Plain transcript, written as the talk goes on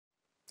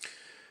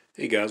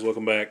Hey guys,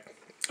 welcome back.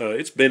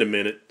 It's been a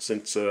minute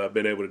since I've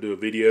been able to do a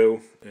video,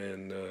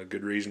 and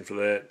good reason for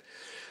that.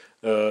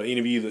 Any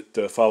of you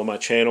that follow my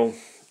channel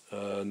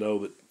know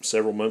that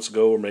several months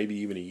ago, or maybe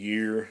even a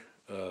year,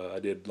 I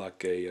did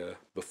like a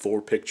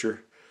before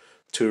picture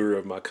tour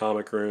of my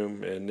comic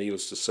room, and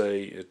needless to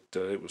say,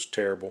 it was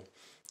terrible.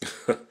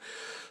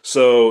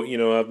 So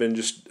I've been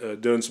just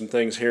doing some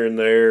things here and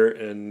there,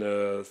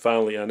 and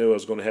finally, I knew I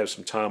was going to have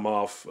some time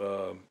off.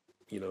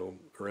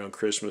 Around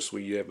Christmas,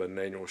 we have an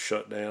annual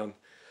shutdown.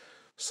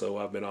 So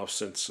I've been off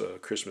since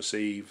Christmas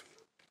Eve,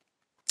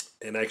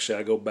 and actually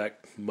I go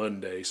back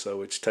Monday.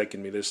 So it's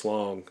taken me this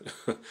long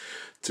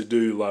to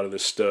do a lot of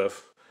this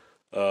stuff.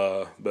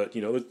 But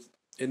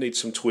it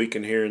needs some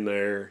tweaking here and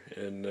there,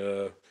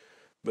 and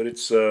but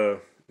it's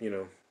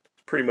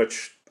pretty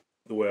much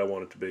the way I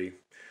want it to be.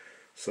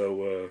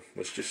 So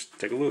let's just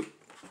take a look.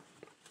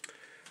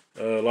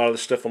 A lot of the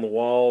stuff on the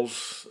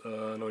walls,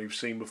 I know you've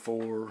seen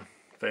before.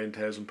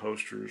 Phantasm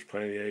posters,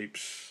 Planet of the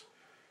Apes.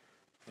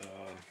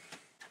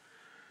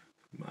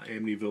 My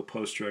Amityville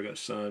poster I got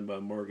signed by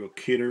Margot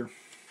Kidder.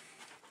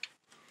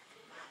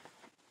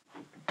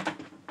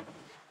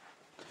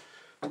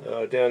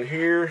 Down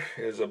here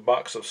is a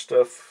box of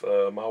stuff.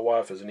 My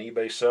wife is an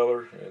eBay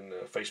seller and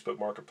Facebook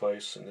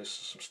Marketplace, and this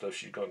is some stuff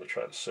she's going to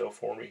try to sell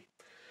for me.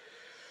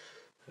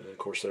 Of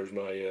course, there's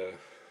my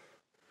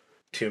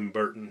Tim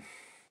Burton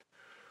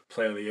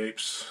Planet of the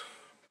Apes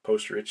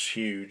poster. It's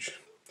huge.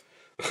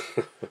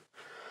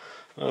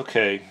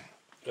 Okay,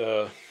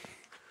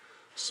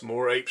 some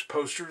more Apes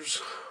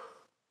posters.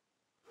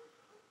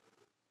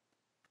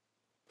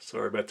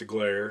 Sorry about the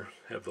glare.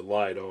 Have the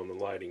light on. The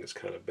lighting is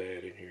kind of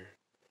bad in here.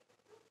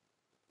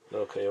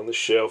 Okay, on the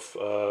shelf,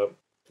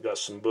 got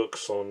some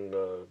books on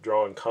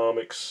drawing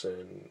comics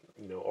and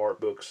art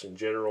books in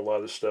general. A lot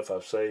of the stuff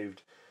I've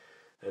saved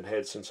and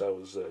had since I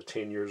was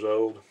 10 years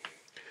old.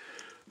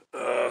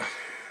 Uh,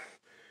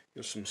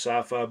 some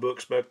sci-fi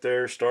books back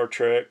there, Star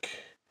Trek,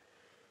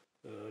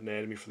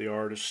 Anatomy for the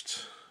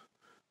Artist,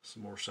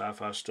 some more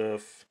sci-fi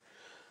stuff,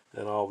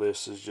 and all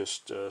this is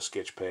just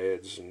sketch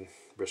pads and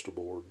Bristol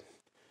board,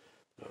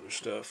 and other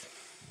stuff.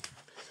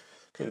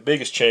 Okay, the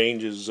biggest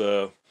change is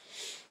I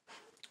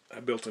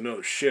built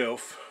another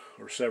shelf,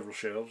 or several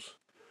shelves.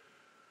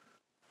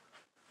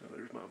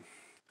 There's my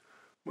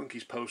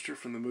Monkeys poster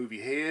from the movie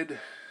Head.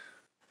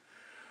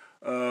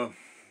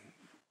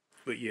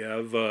 But yeah,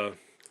 I've put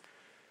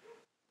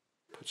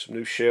some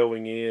new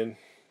shelving in.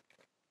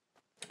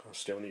 I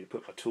still need to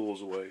put my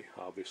tools away,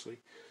 obviously.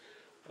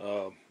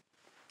 But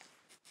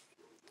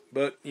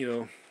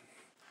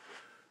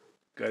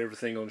got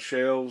everything on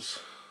shelves.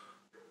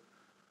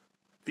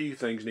 A few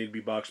things need to be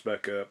boxed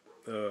back up.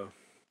 But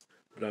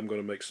I'm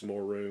going to make some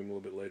more room a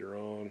little bit later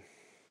on.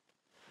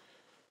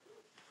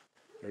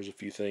 There's a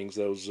few things.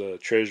 Those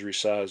treasury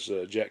size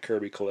Jack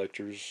Kirby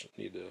collectors,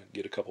 need to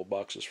get a couple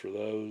boxes for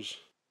those.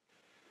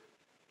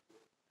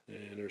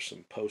 And there's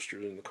some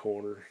posters in the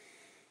corner.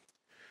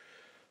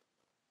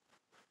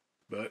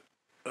 But,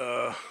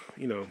 for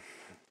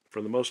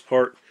the most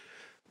part,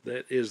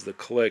 that is the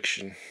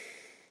collection.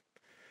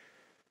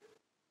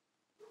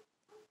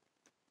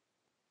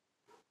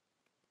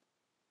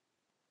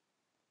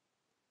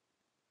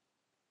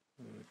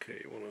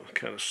 Okay, you want to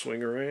kind of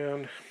swing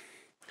around.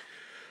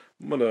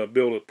 I'm going to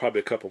build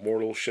probably a couple more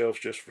little shelves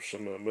just for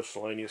some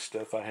miscellaneous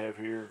stuff I have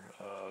here.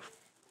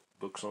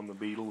 Books on the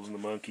Beatles and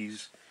the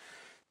Monkees,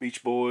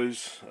 Beach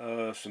Boys,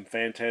 some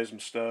Phantasm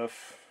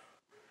stuff,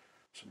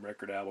 some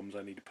record albums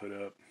I need to put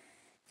up.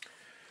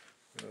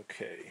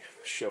 Okay,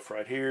 shelf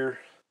right here.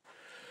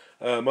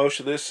 Most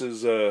of this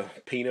is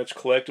Peanuts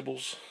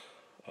collectibles.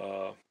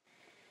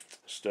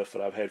 Stuff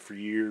that I've had for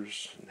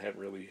years and haven't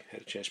really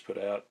had a chance to put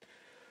out.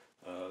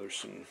 There's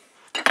some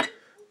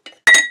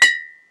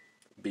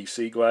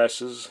BC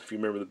glasses. If you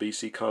remember the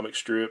BC comic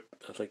strip,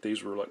 I think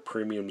these were like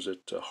premiums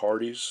at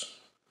Hardee's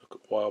a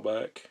while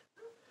back.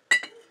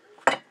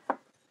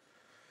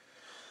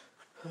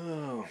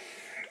 Oh,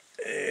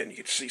 and you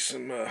can see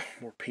some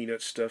more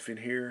Peanut stuff in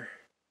here.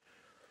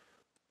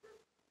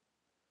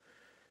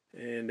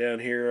 And down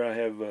here I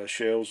have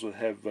shelves that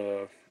have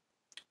the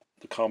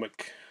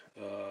comic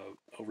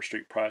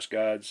Overstreet price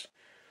guides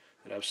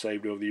that I've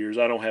saved over the years.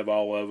 I don't have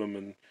all of them,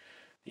 and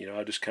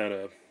I just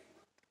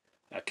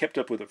I kept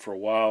up with it for a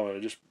while, and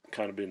I just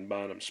kind of been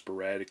buying them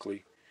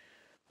sporadically.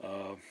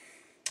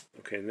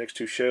 Okay, the next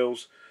two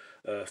shelves,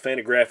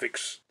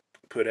 Fantagraphics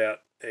put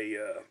out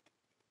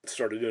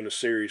started doing a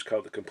series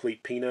called The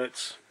Complete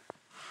Peanuts.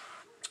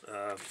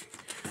 You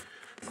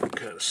can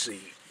kind of see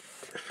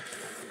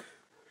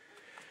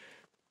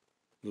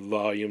the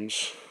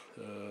volumes.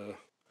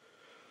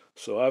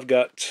 So I've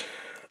got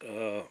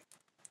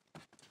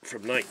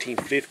from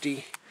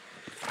 1950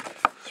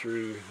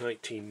 through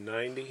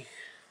 1990.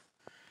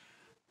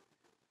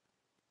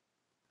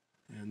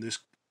 And this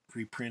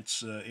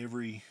reprints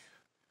every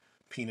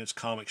Peanuts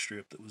comic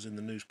strip that was in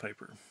the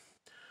newspaper.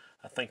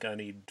 I think I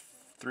need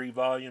 3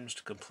 volumes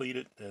to complete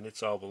it, and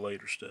it's all the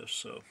later stuff.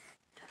 So,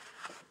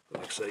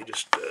 like I say,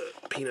 just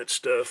Peanut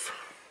stuff.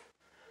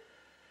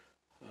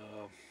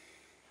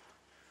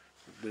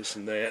 this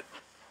and that.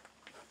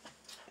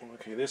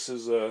 Okay, this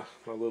is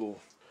my little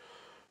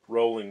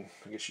rolling,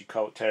 I guess you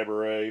call it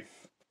tabaret,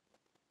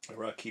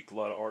 where I keep a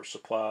lot of art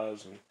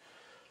supplies and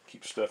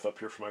keep stuff up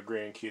here for my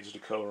grandkids to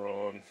color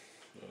on.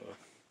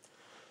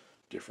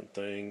 Different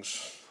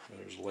things.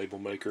 There's a label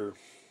maker,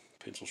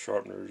 pencil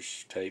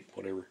sharpeners, tape,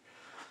 whatever.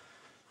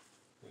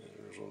 And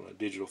there's one of my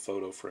digital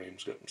photo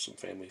frames, got some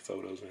family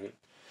photos in it.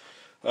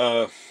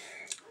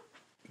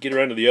 Get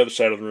around to the other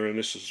side of the room.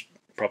 This is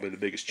probably the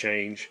biggest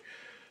change.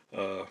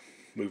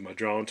 Move my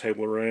drawing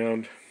table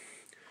around.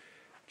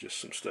 Just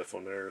some stuff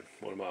on there.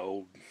 One of my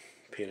old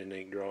pen and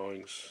ink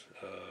drawings.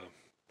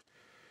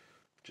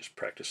 Just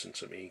practicing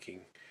some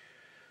inking.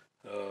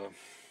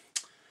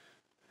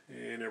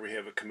 And there we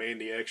have a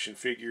Commandy action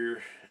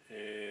figure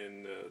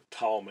and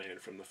Tall Man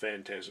from the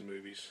Phantasm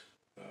movies.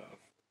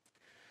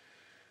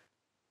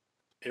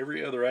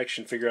 Every other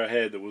action figure I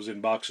had that was in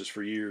boxes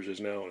for years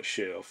is now on a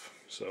shelf.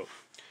 So,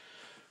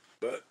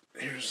 but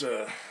here's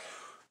look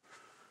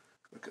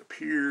up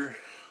here.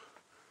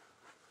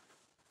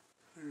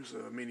 There's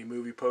a mini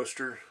movie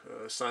poster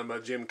signed by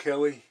Jim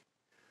Kelly.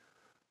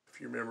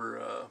 If you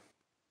remember,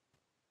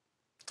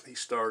 he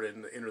starred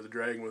in Enter the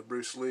Dragon with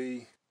Bruce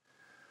Lee.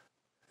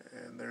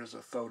 And there's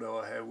a photo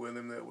I have with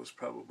him that was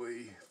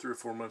probably 3 or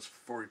 4 months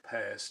before he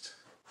passed.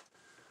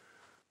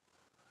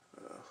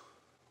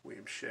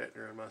 William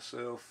Shatner and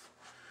myself.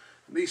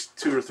 And these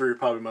 2 or 3 are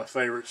probably my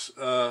favorites.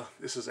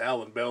 This is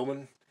Alan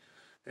Bellman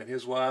and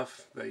his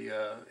wife.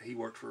 He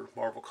worked for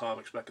Marvel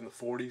Comics back in the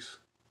 40s.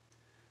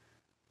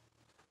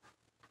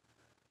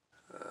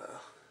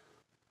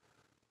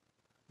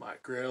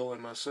 Mike Grell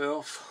and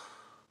myself.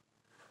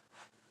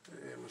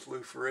 And with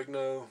Lou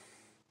Ferrigno.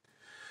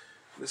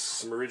 This is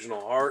some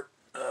original art.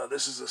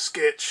 This is a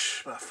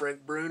sketch by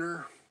Frank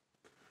Bruner.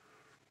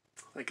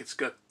 I think it's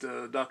got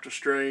Doctor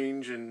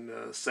Strange and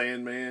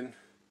Sandman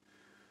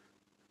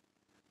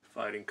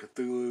fighting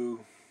Cthulhu.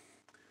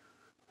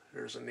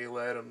 There's a Neal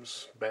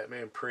Adams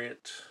Batman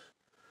print,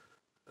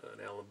 an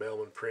Alan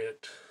Bellman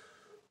print.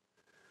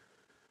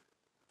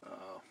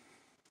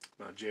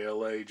 My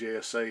JLA,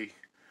 JSA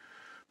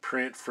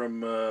print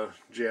from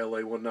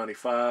JLA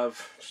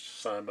 195,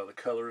 signed by the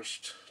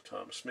colorist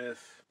Tom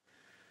Smith.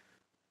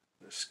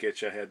 The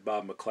sketch I had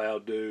Bob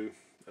McLeod do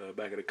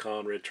back at a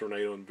con, Red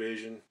Tornado and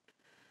Vision.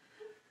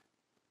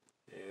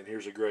 And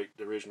here's a great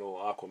original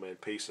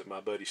Aquaman piece that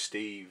my buddy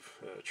Steve,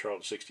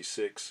 Charlton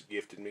 66,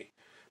 gifted me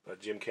by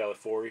Jim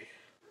Calafiore.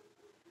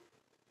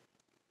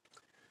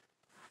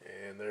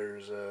 And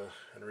there's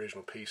an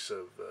original piece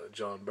of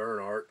John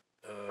Byrne art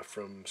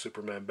from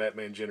Superman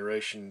Batman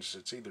Generations.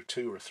 It's either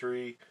 2 or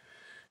 3.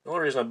 The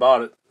only reason I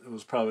bought it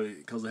was probably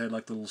because they had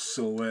like the little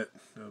silhouette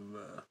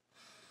of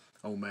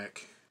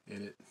OMAC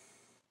in it.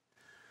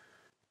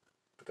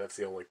 But that's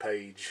the only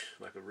page,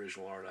 like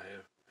original art I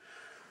have.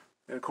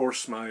 And of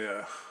course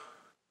my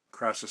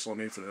Crisis on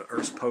Infinite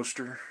Earths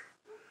poster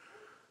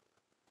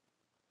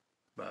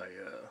by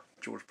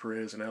George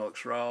Perez and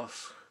Alex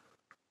Ross.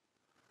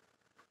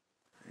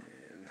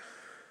 And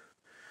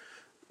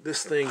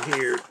this thing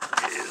here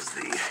is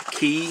the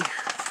key.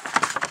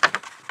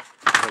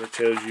 Kind of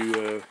tells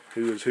you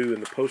who is who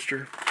in the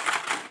poster.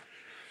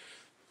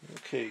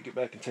 Okay, get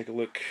back and take a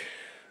look.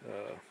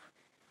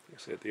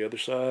 At the other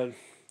side.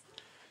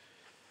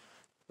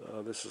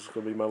 This is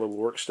going to be my little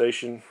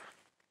workstation.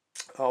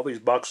 All these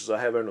boxes I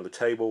have under the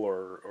table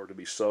are to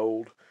be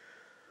sold.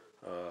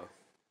 I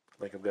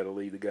think I've got to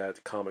leave the guy at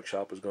the comic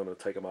shop is going to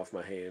take them off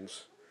my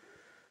hands.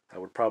 I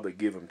would probably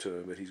give them to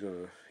him, but he's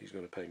going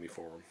to pay me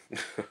for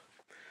them.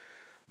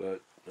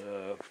 But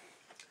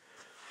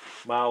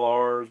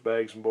Mylars,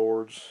 bags and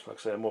boards. Like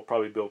I said, I'm going to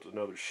probably build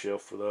another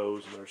shelf for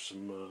those, and there's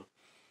some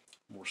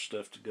more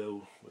stuff to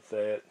go with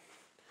that.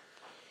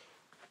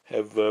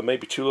 Have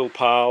maybe 2 little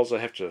piles I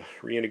have to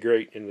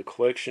reintegrate in the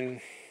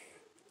collection.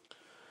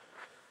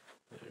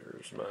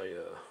 There's my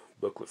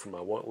booklet from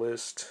my want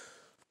list.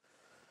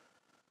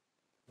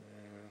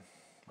 And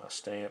my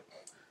stamp,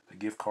 a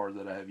gift card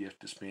that I have yet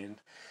to spend.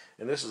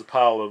 And this is a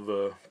pile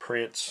of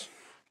prints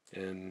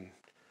and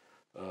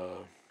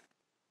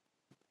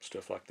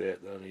stuff like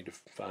that I need to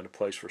find a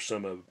place for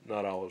some of.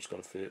 Not all of it's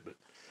going to fit, but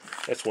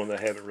that's one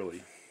that I haven't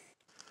really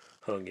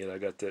hung yet. I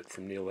got that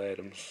from Neal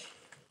Adams.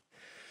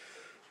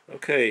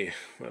 Okay,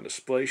 my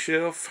display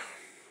shelf.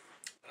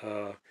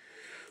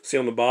 See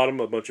on the bottom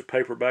a bunch of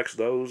paperbacks.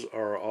 Those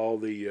are all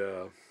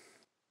the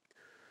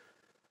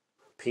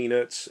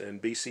Peanuts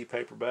and BC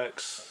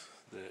paperbacks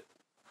that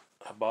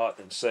I bought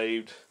and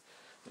saved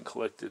and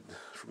collected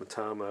from the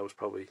time I was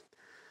probably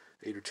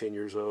 8 or 10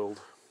 years old.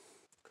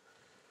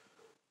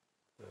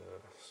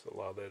 So a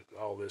lot of that,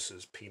 all this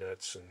is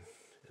Peanuts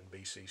and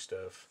BC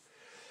stuff,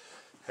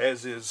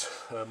 as is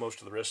most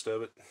of the rest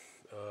of it.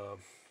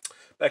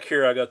 Back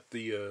here I got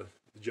the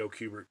Joe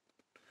Kubert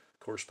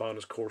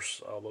correspondence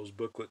course, all those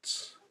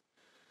booklets.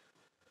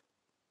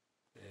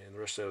 And the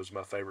rest of it was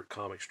my favorite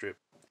comic strip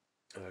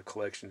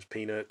collections.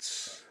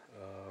 Peanuts,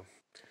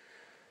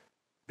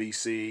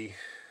 BC,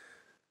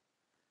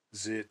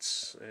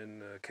 Zitz,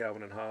 and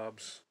Calvin and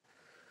Hobbes.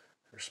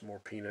 There's some more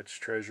Peanuts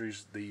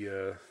treasuries.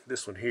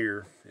 This one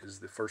here is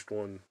the first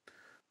one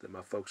that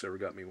my folks ever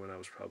got me when I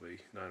was probably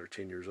 9 or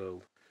 10 years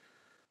old.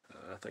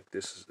 I think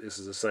this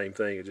is the same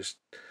thing.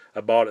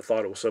 I bought it,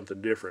 thought it was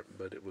something different,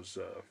 but it was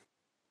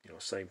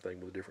same thing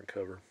with a different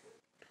cover.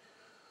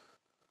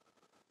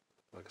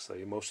 Like I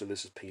say, most of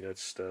this is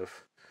Peanuts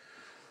stuff,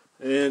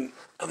 and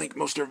I think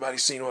most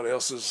everybody's seen what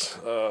else is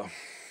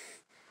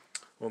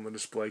on the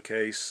display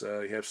case.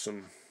 You have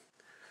some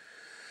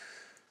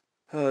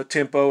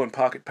Tempo and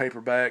pocket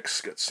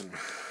paperbacks. Got some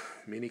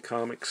mini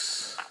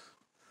comics.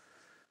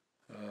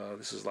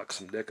 This is like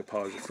some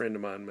decoupage a friend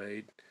of mine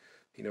made.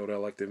 You know what I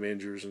like, the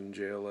Avengers and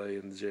JLA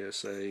and the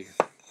JSA.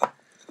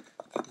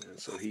 And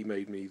so he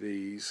made me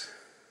these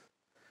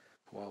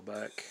a while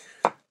back.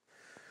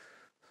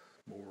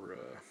 More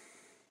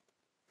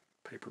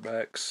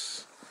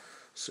paperbacks.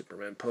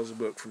 Superman puzzle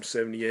book from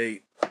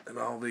 '78. And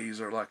all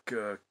these are like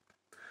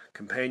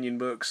companion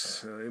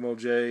books.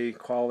 MLJ,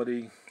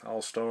 Quality,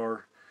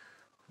 All-Star.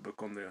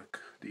 Book on the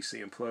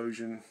DC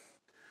Implosion.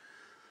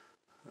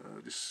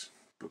 Just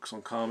books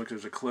on comics.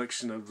 There's a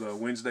collection of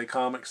Wednesday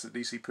comics that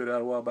DC put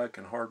out a while back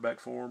in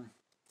hardback form.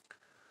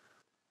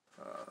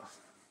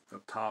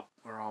 Up top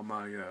are all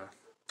my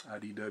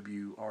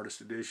IDW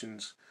artist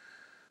editions.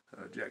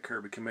 Jack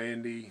Kirby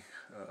Commandy,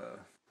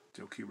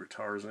 Joe Kubert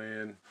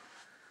Tarzan.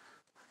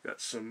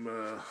 Got some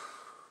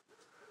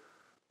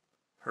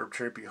Herb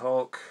Trimpe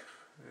Hulk,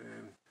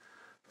 and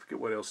I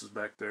forget what else is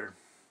back there.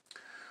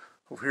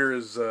 Over here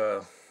is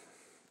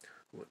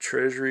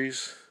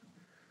treasuries.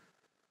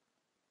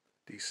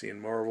 DC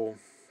and Marvel.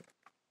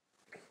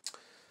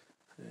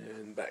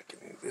 And back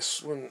in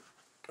this one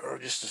are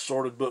just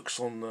assorted books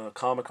on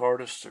comic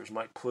artists. There's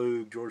Mike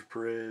Ploog, George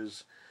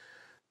Perez,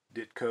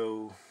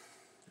 Ditko.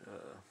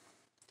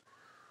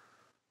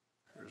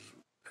 There's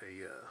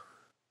a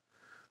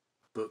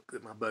book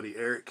that my buddy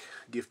Eric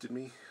gifted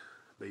me,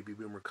 Baby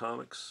Boomer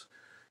Comics.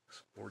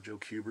 Some more Joe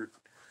Kubert.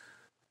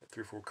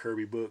 3 or 4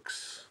 Kirby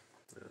books.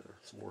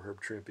 Some more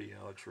Herb Trimpe,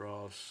 Alex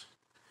Ross.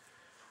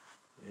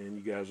 And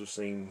you guys have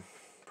seen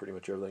pretty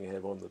much everything I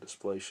have on the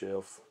display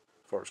shelf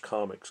as far as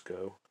comics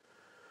go.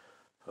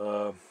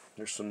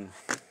 There's some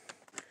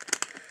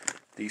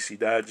DC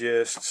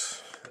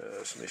Digests,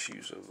 some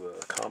issues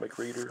of Comic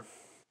Reader,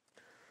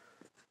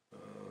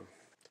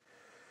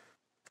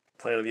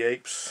 Planet of the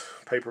Apes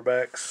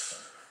paperbacks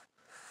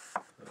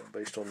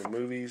based on the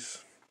movies.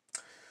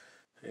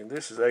 And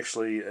this is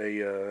actually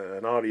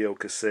an audio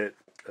cassette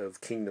of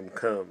Kingdom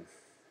Come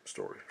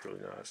story. It's really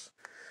nice.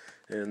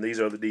 And these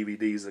are the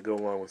DVDs that go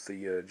along with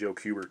the Joe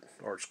Kubert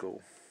Art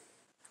School.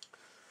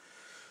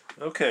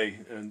 Okay,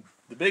 and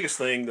the biggest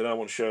thing that I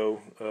want to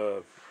show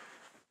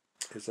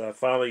is I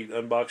finally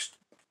unboxed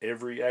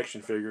every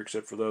action figure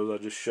except for those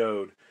I just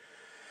showed.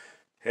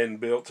 Hadn't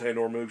built and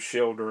or moved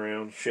shelves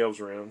around.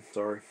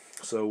 Sorry.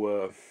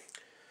 So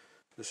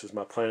this is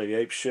my Planet of the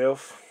Apes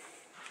shelf.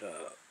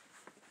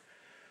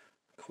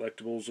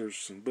 Collectibles. There's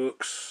some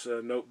books,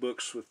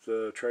 notebooks with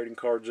trading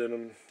cards in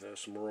them.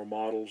 Some real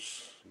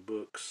models, some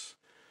books.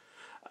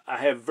 I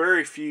have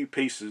very few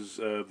pieces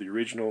of the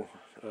original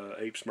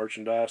Apes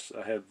merchandise.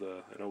 I have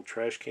an old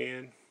trash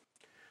can.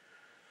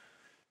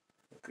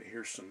 Okay,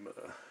 here's some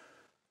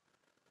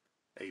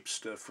Ape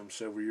stuff from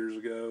several years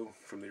ago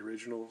from the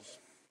originals.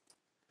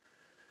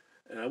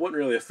 And I wasn't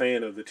really a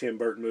fan of the Tim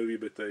Burton movie,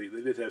 but they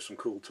did have some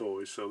cool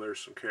toys. So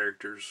there's some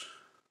characters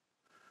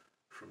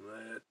from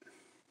that.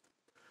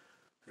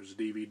 There's a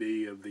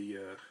DVD of the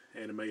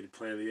animated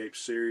Planet of the Apes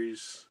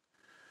series.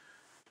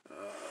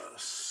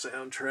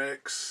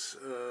 Soundtracks,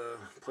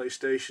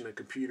 PlayStation and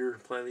computer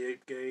Planet of the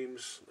Apes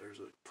games. There's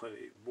a Planet of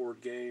the Apes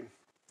board game.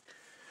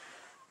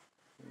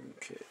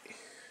 Okay.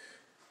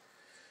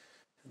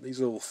 And these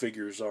little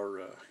figures are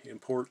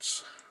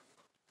imports.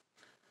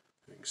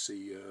 You can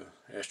see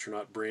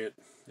Astronaut Brent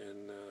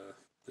and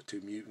the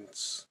 2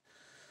 mutants,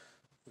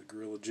 the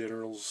Gorilla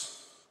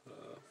Generals,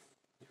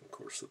 of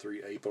course the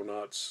 3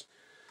 Aponauts,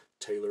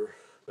 Taylor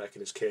back in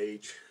his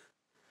cage.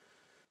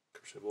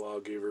 Of course, you have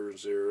Lawgiver,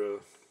 Zera,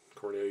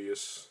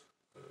 Cornelius,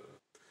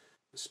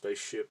 the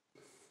spaceship,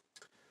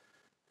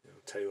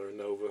 Taylor and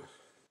Nova.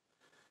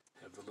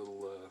 Have the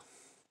little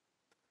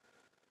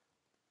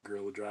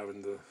gorilla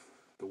driving the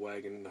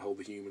wagon to hold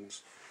the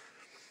humans.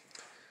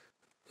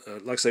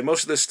 Like I say,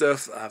 most of this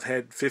stuff I've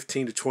had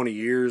 15 to 20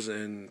 years,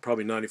 and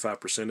probably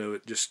 95% of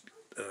it just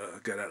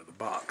got out of the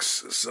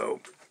box.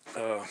 So,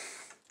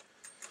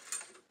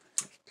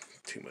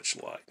 too much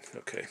light.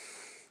 Okay.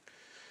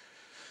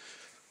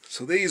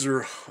 So these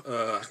are,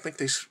 I think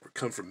these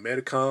come from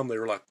Medicom. They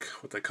were like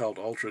what they called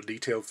ultra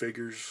detailed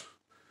figures.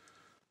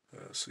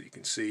 So you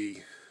can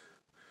see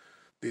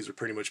these are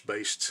pretty much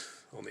based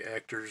on the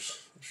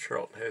actors,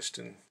 Charlton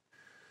Heston.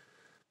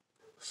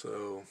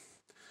 So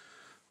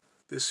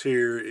this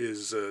here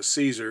is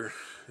Caesar,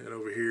 and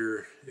over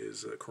here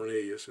is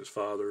Cornelius, his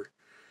father,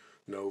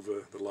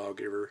 Nova, the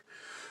lawgiver.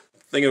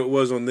 The thing of it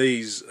was on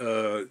these,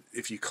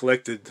 if you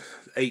collected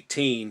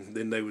 18,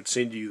 then they would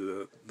send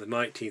you the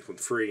 19th one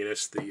free, and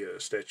that's the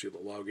statue of the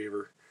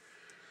lawgiver.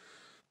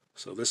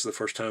 So this is the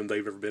first time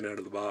they've ever been out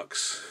of the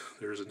box.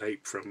 There's an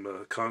ape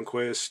from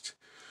Conquest,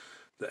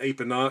 the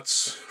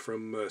Apenauts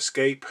from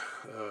Escape.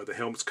 The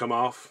helmets come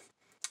off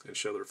and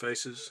show their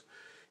faces.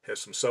 Have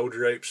some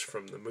soldier apes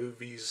from the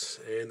movies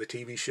and the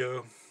TV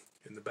show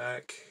in the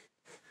back.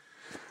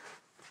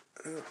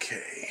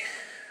 Okay.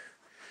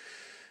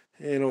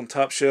 And on the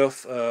top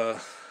shelf, I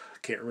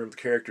can't remember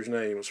the character's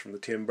name. It was from the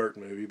Tim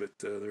Burton movie, but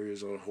there he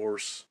is on a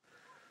horse.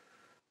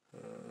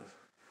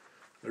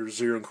 There's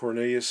Zero and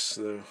Cornelius,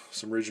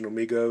 some original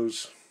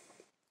Migos.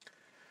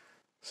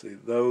 See,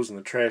 those and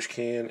the trash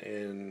can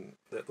and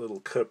that little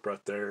cup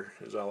right there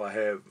is all I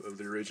have of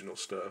the original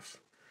stuff.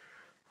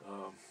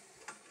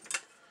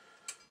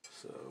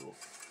 So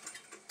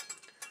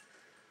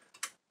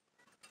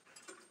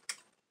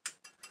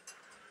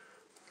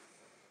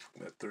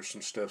but there's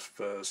some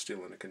stuff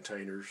still in the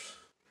containers.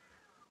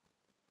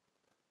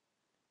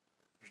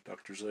 There's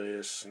Dr.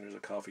 Zayas, and there's a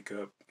coffee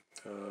cup.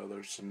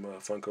 There's some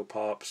Funko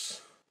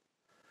Pops,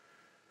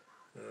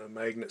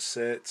 magnet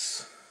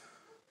sets,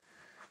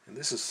 and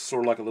this is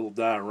sort of like a little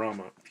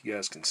diorama. If you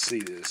guys can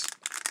see this,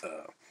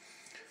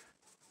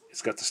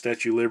 it's got the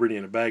Statue of Liberty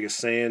and a bag of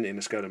sand, and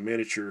it's got a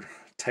miniature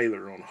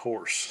Taylor on a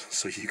horse.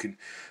 So you can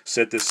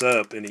set this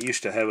up, and it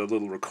used to have a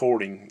little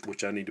recording,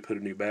 which I need to put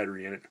a new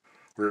battery in it,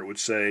 where it would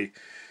say,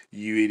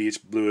 "You idiots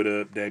blew it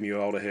up, damn you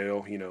all to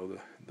hell," you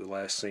know, the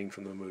last scene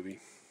from the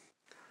movie.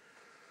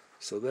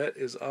 So that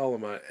is all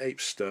of my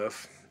ape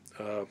stuff.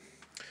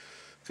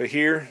 Okay,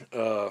 here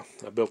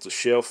I built a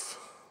shelf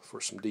for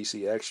some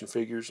DC action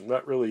figures. I'm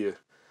not really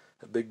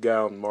a big guy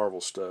on Marvel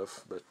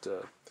stuff, but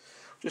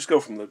just go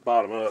from the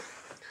bottom up.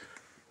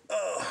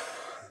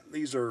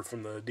 These are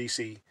from the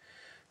DC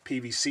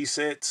PVC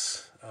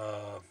sets.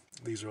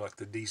 These are like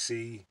the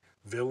DC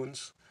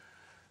villains.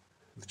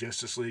 The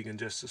Justice League and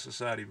Justice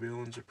Society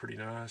villains are pretty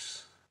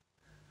nice.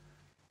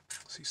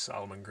 See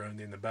Solomon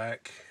Grundy in the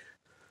back.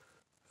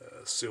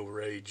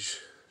 Silver Age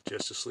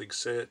Justice League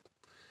set.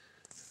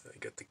 You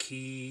got the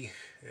Key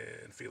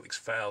and Felix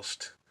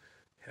Faust,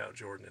 Hal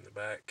Jordan in the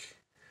back.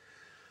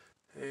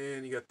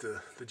 And you got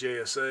the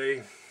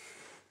JSA.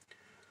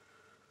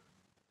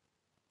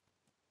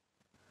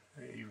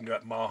 You even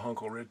got Ma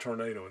Hunkel Red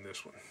Tornado in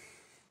this one.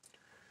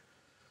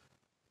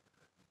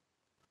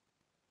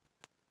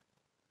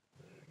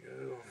 There you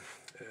go.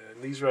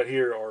 And these right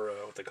here are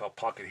what they call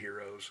Pocket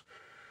Heroes.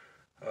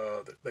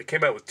 They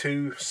came out with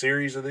 2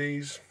 series of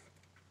these,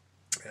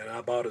 and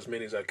I bought as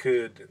many as I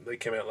could. They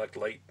came out like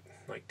late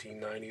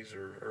 1990s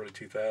or early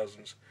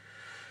 2000s.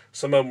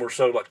 Some of them were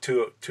sold like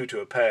two to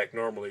a pack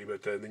normally,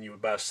 but then you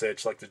would buy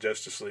sets like the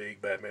Justice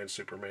League, Batman,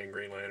 Superman,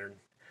 Green Lantern.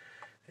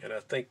 And I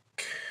think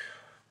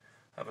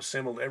I've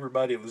assembled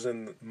everybody that was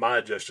in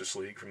my Justice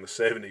League from the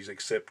 70s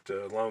except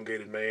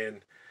Elongated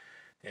Man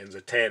and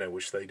Zatanna,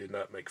 which they did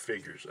not make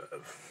figures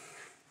of.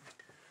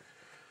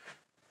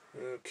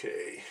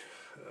 Okay,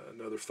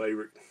 another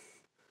favorite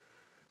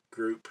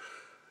group,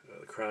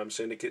 the Crime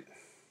Syndicate.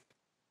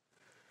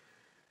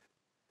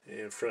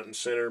 And front and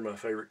center, my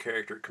favorite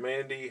character,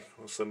 Commandy.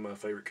 Well, some of my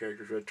favorite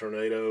characters, Red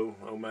Tornado,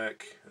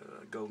 OMAC,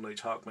 Golden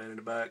Age Hawkman in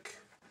the back.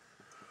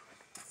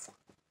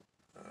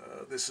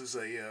 This is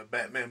a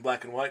Batman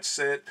black and white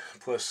set,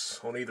 plus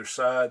on either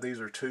side, these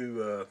are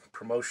 2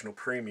 promotional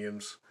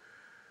premiums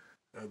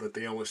that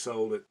they only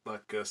sold at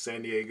like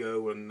San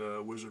Diego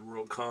and Wizard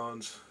World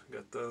Cons.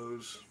 Got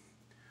those.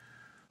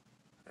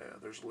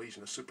 There's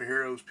Legion of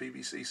Superheroes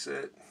PVC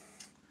set.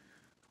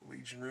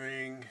 Legion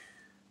ring.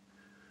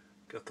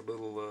 Got the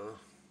little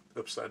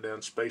upside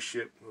down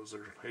spaceship. Those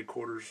are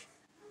headquarters.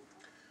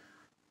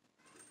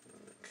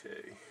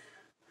 Okay.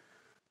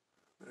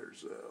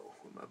 There's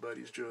one of my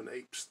buddies doing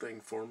apes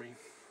thing for me.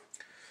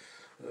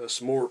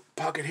 Some more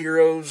Pocket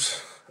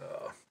Heroes.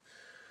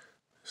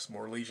 Some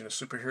more Legion of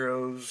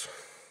Superheroes.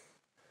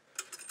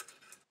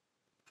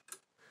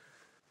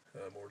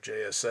 More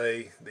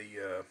JSA.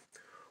 The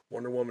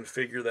Wonder Woman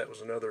figure, that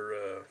was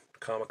another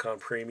Comic-Con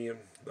premium.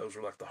 Those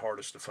are like the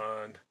hardest to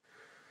find.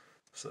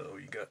 So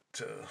you got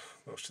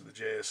most of the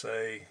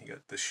JSA. You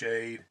got the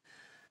Shade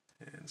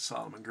and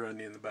Solomon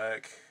Grundy in the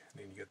back.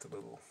 And then you got the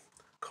little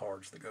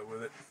cards that go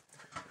with it.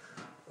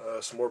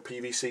 Some more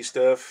PVC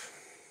stuff.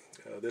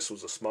 This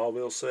was a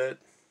Smallville set.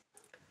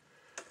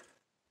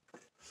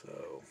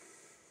 So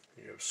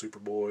you have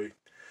Superboy,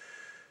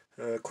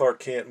 Clark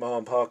Kent, Ma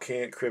and Pa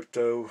Kent,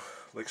 Crypto,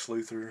 Lex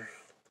Luthor,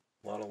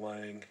 Lana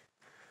Lang,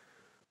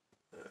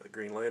 the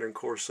Green Lantern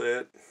core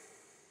set,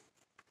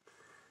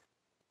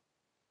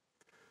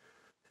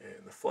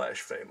 and the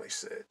Flash family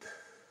set.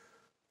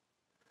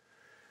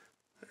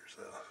 There's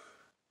a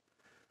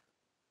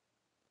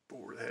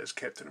board that has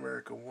Captain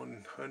America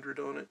 100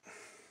 on it.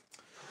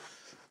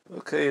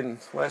 Okay, and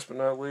last but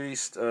not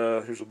least,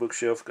 here's a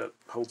bookshelf.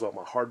 Holds all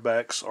my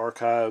hardbacks,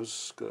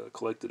 archives,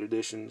 collected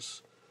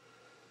editions.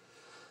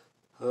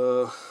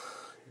 You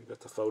got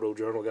the Photo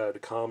Journal Guide to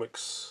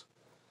Comics.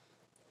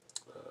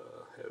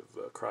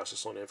 Have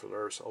Crisis on Infinite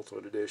Earths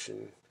Ultimate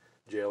Edition,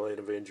 JLA and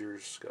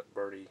Avengers. Got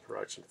Bernie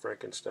Wrightson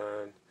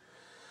Frankenstein.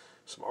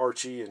 Some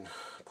Archie and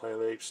Planet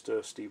of the Apes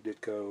stuff. Steve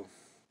Ditko.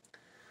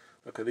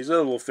 Okay, these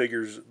other little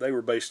figures, they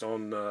were based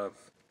on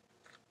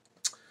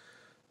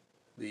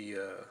the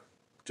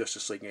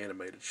Justice League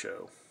animated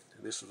show.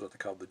 And this is what they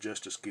call the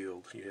Justice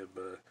Guild. You have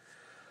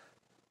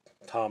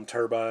Tom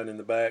Turbine in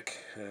the back,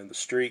 and the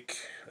Streak,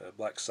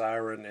 Black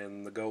Siren,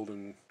 and the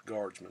Golden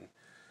Guardsman.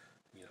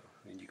 You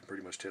know, and you can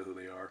pretty much tell who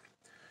they are.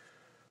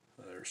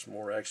 There's some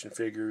more action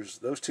figures.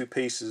 Those two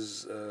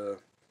pieces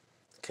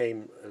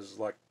came as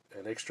like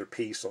an extra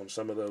piece on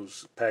some of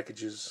those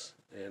packages,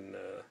 and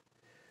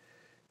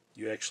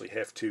you actually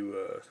have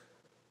to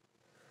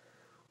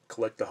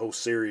collect the whole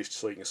series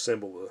so you can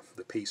assemble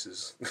the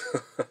pieces.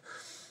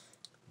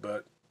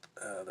 But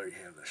there you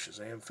have the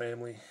Shazam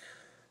family.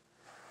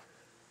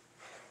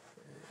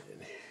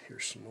 And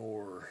here's some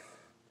more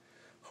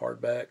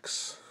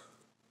hardbacks,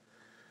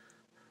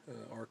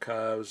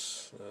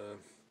 archives.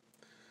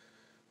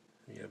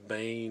 You have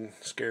Bane,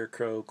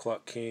 Scarecrow,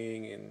 Clock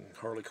King, and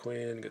Harley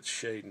Quinn. Got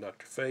Shade and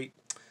Dr. Fate.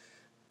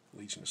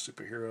 Legion of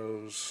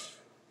Superheroes,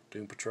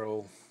 Doom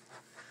Patrol.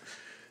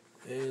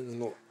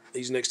 And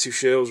these next two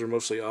shelves are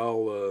mostly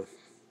all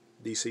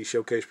DC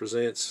Showcase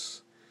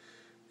Presents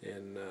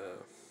and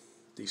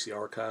DC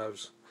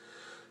Archives.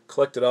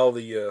 Collected all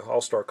the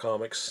All-Star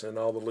comics and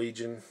all the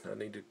Legion. I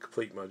need to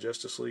complete my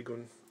Justice League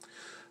one.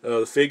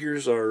 The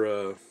figures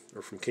are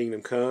from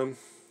Kingdom Come,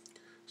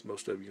 as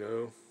most of you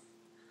know.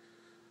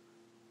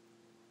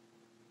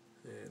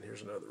 And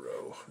here's another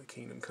row, the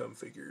Kingdom Come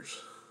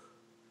figures.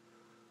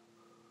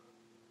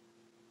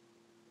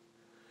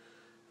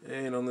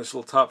 And on this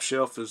little top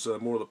shelf is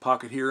more of the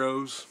Pocket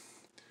Heroes.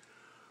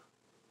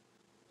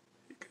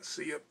 You can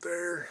see up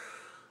there.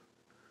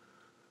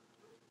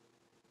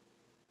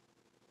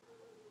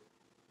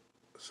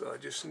 So I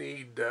just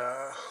need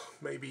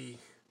maybe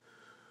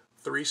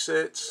 3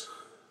 sets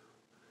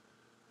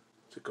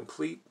to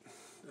complete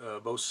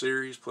both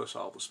series, plus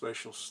all the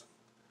specials.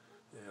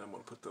 And I'm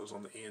going to put those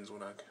on the ends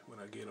when I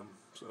get them.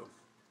 So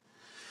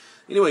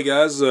anyway,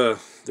 guys,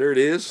 there it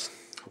is.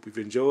 Hope you've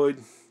enjoyed.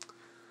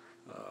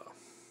 A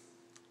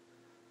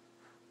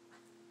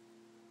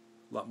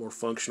lot more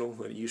functional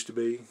than it used to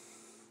be,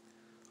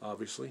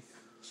 obviously.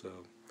 So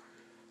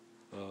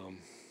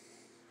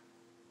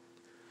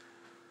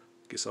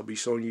guess I'll be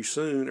showing you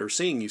soon, or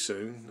seeing you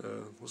soon,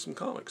 with some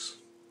comics.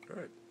 All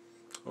right,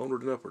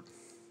 onward and upward.